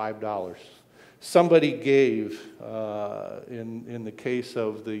that $5. Somebody gave, in the case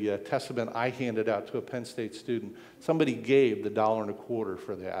of the testament I handed out to a Penn State student, somebody gave the $1.25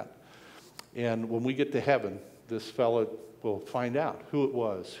 for that. And when we get to heaven, this fellow will find out who it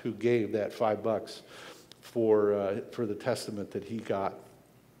was who gave that $5 for the testament that he got.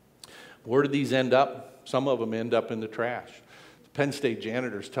 Where did these end up? Some of them end up in the trash. Penn State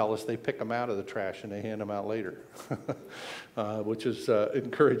janitors tell us they pick them out of the trash and they hand them out later, which is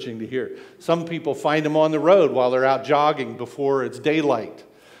encouraging to hear. Some people find them on the road while they're out jogging before it's daylight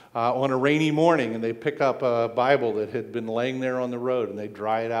on a rainy morning, and they pick up a Bible that had been laying there on the road, and they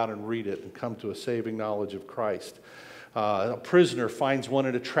dry it out and read it and come to a saving knowledge of Christ. A prisoner finds one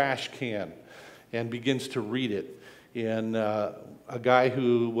in a trash can and begins to read it. And a guy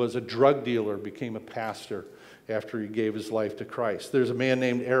who was a drug dealer became a pastor after he gave his life to Christ. There's a man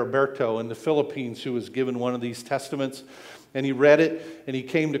named Heriberto in the Philippines who was given one of these testaments, and he read it, and he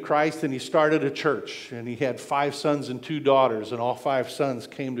came to Christ, and he started a church, and he had 5 sons and 2 daughters, and all 5 sons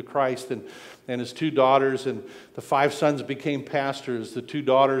came to Christ, and his 2 daughters, and the 5 sons became pastors. The 2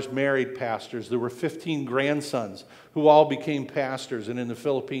 daughters married pastors. There were 15 grandsons who all became pastors, and in the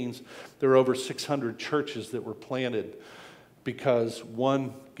Philippines, there were over 600 churches that were planted because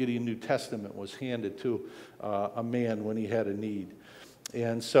one Gideon New Testament was handed to a man when he had a need.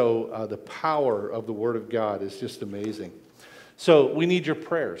 And so the power of the Word of God is just amazing. So we need your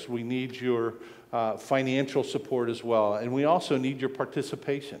prayers. We need your financial support as well. And we also need your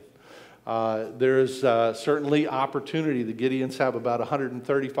participation. There is certainly opportunity. The Gideons have about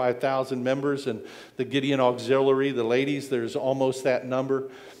 135,000 members, and the Gideon Auxiliary, the ladies, there's almost that number.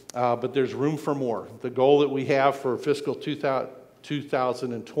 But there's room for more. The goal that we have for fiscal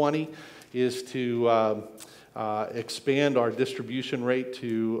 2020 is to expand our distribution rate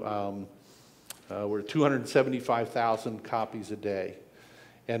to we're 275,000 copies a day,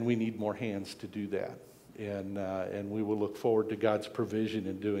 and we need more hands to do that. And we will look forward to God's provision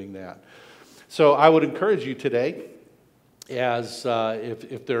in doing that. So I would encourage you today, as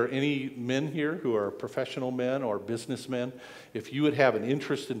if there are any men here who are professional men or businessmen, if you would have an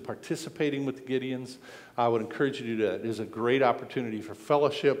interest in participating with the Gideons, I would encourage you to do that. It is a great opportunity for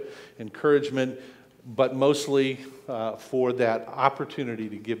fellowship, encouragement, but mostly for that opportunity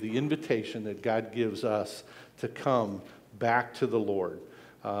to give the invitation that God gives us to come back to the Lord,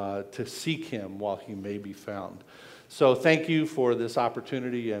 to seek Him while He may be found. So thank you for this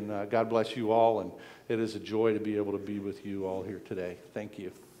opportunity, and God bless you all, and it is a joy to be able to be with you all here today. Thank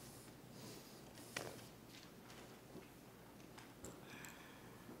you.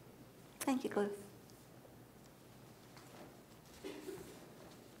 Thank you, Cliff.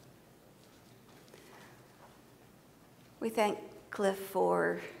 We thank Cliff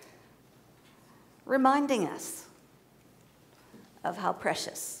for reminding us of how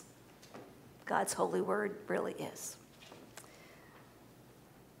precious God's holy word really is.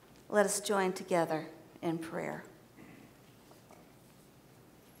 Let us join together in prayer.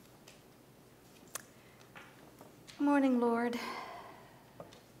 Good morning, Lord.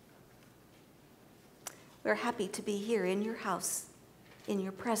 We're happy to be here in your house, in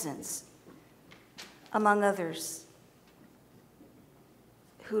your presence, among others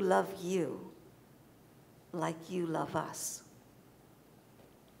who love you like you love us.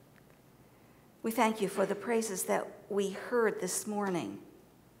 We thank you for the praises that we heard this morning,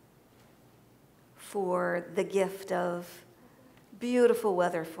 for the gift of beautiful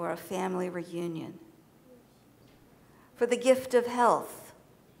weather for a family reunion, for the gift of health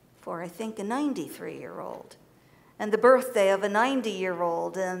for, I think, a 93-year-old, and the birthday of a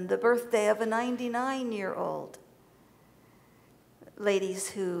 90-year-old, and the birthday of a 99-year-old.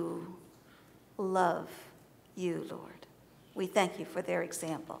 Ladies who love you, Lord. We thank you for their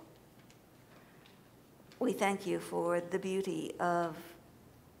example. We thank you for the beauty of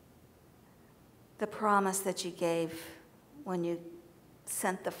the promise that you gave when you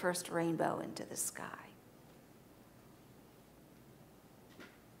sent the first rainbow into the sky.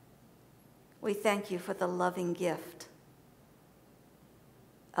 We thank you for the loving gift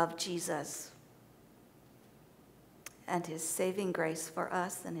of Jesus and his saving grace for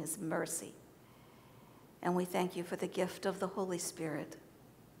us and his mercy. And we thank you for the gift of the Holy Spirit.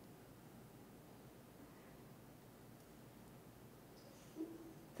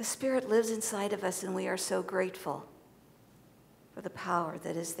 The Spirit lives inside of us, and we are so grateful for the power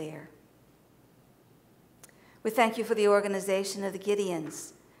that is there. We thank you for the organization of the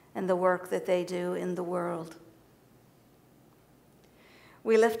Gideons and the work that they do in the world.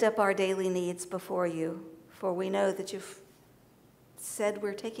 We lift up our daily needs before you, for we know that you've said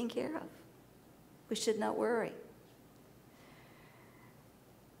we're taken care of. We should not worry.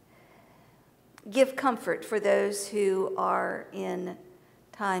 Give comfort for those who are in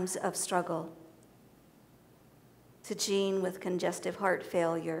times of struggle. To Jean with congestive heart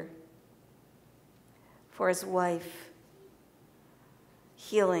failure, for his wife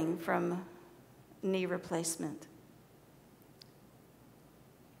healing from knee replacement.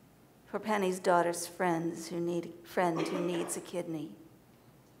 For Penny's daughter's friend who needs a kidney.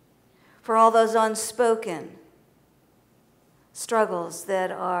 For all those unspoken struggles that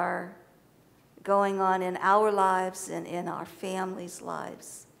are going on in our lives and in our families'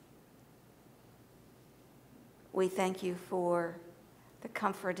 lives. We thank you for the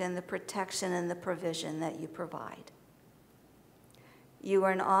comfort and the protection and the provision that you provide. You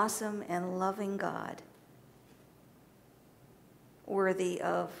are an awesome and loving God, worthy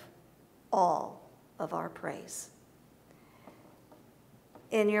of all of our praise.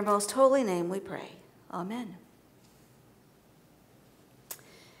 In your most holy name we pray. Amen.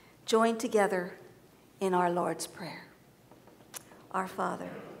 Join together in our Lord's Prayer. Our Father,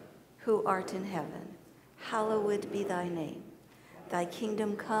 who art in heaven, hallowed be thy name. Thy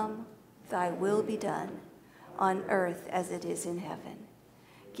kingdom come, thy will be done, on earth as it is in heaven.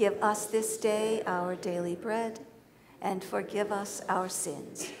 Give us this day our daily bread, and forgive us our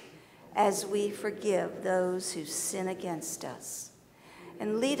sins, as we forgive those who sin against us.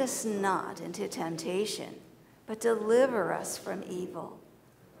 And lead us not into temptation, but deliver us from evil.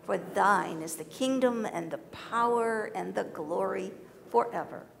 For thine is the kingdom and the power and the glory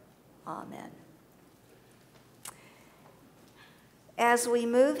forever. Amen. As we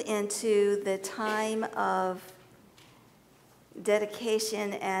move into the time of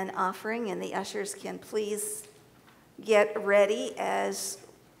dedication and offering, and the ushers can please get ready as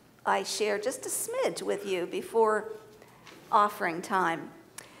I share just a smidge with you before offering time.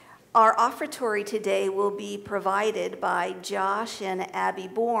 Our offertory today will be provided by Josh and Abby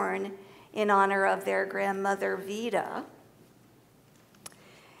Bourne in honor of their grandmother, Vida.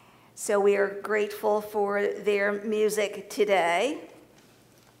 So we are grateful for their music today.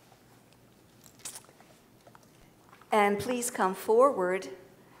 And please come forward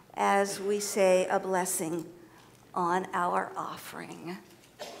as we say a blessing on our offering.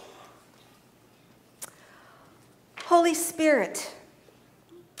 Holy Spirit,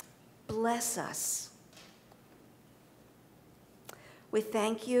 bless us. We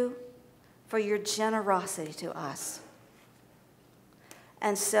thank you for your generosity to us.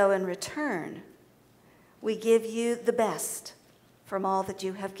 And so in return, we give you the best from all that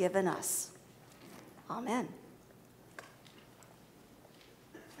you have given us. Amen.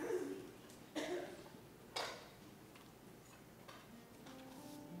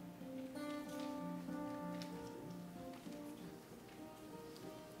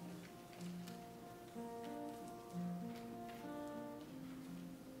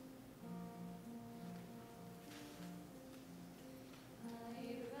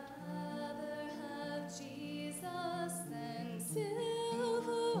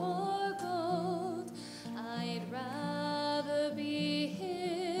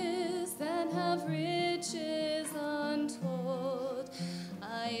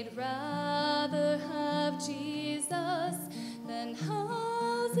 I'd rather have Jesus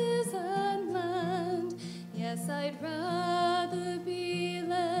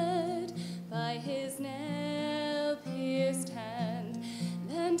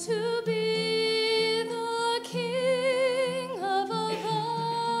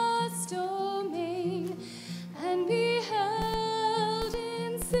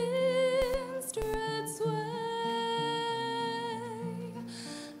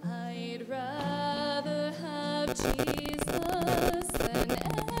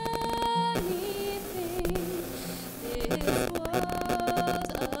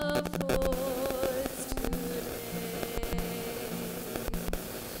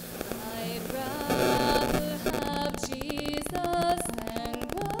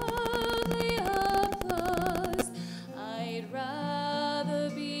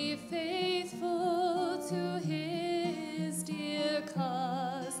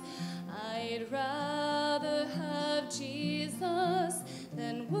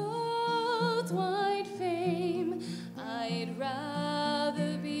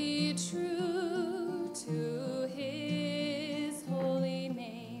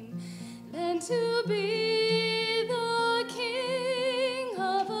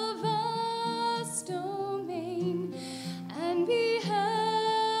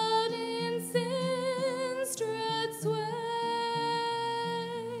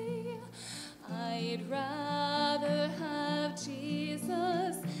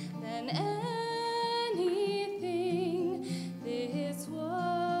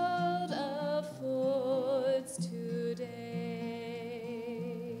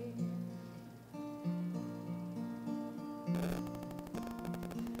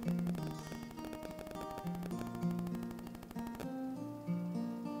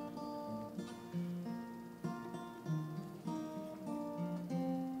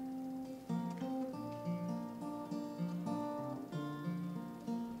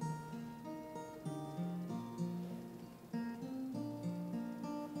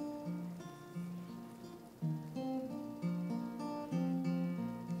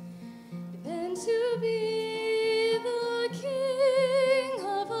be the king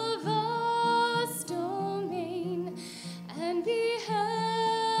of a vast domain and be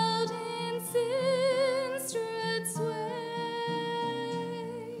held in sin's dread sway.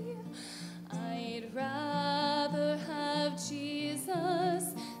 I'd rather have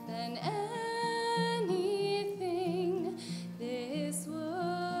Jesus than anything this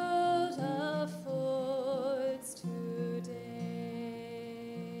world affords today.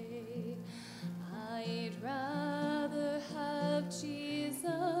 I'd rather have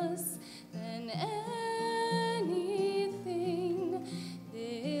Jesus than anything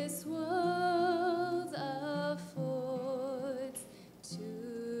this world affords today.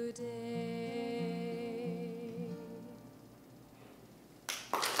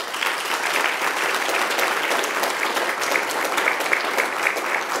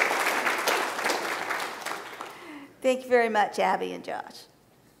 Thank you very much, Abby and Josh.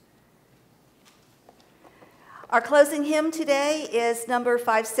 Our closing hymn today is number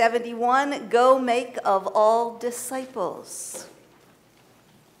 571, Go Make of All Disciples.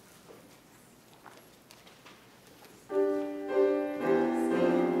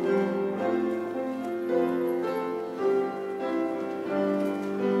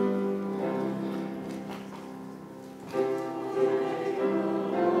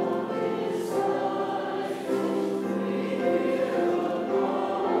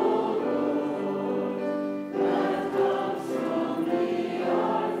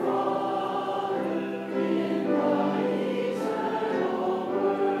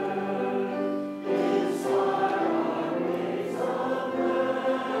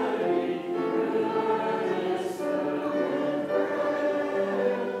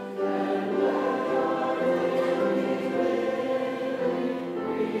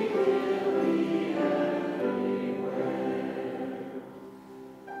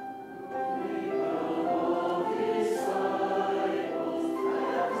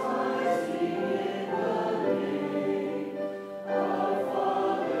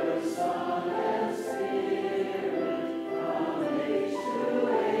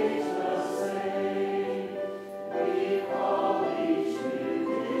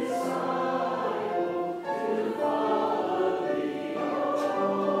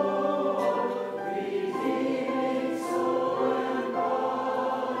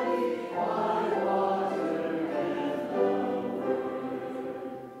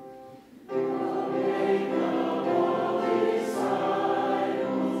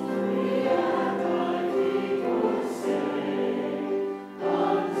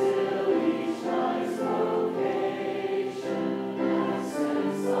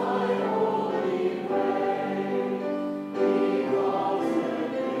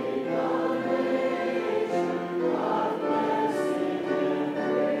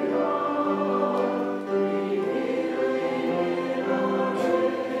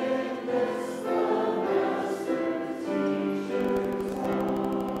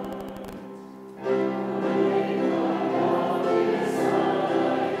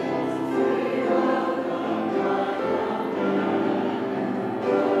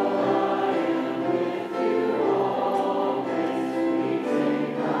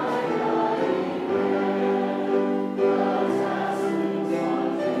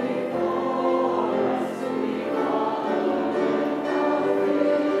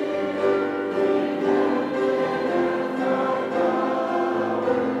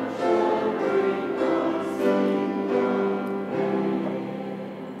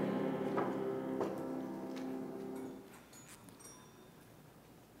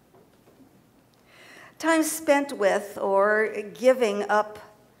 Time spent with or giving up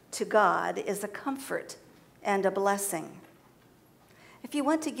to God is a comfort and a blessing. If you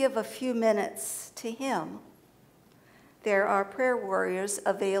want to give a few minutes to Him, there are prayer warriors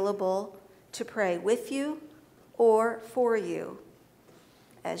available to pray with you or for you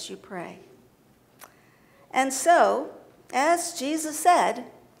as you pray. And so, as Jesus said,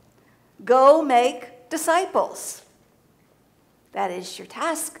 go make disciples. That is your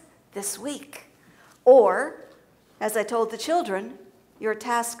task this week. Or, as I told the children, your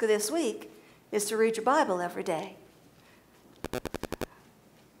task this week is to read your Bible every day.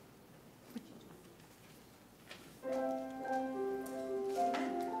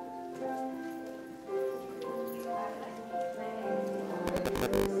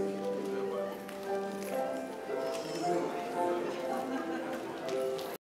 Amen.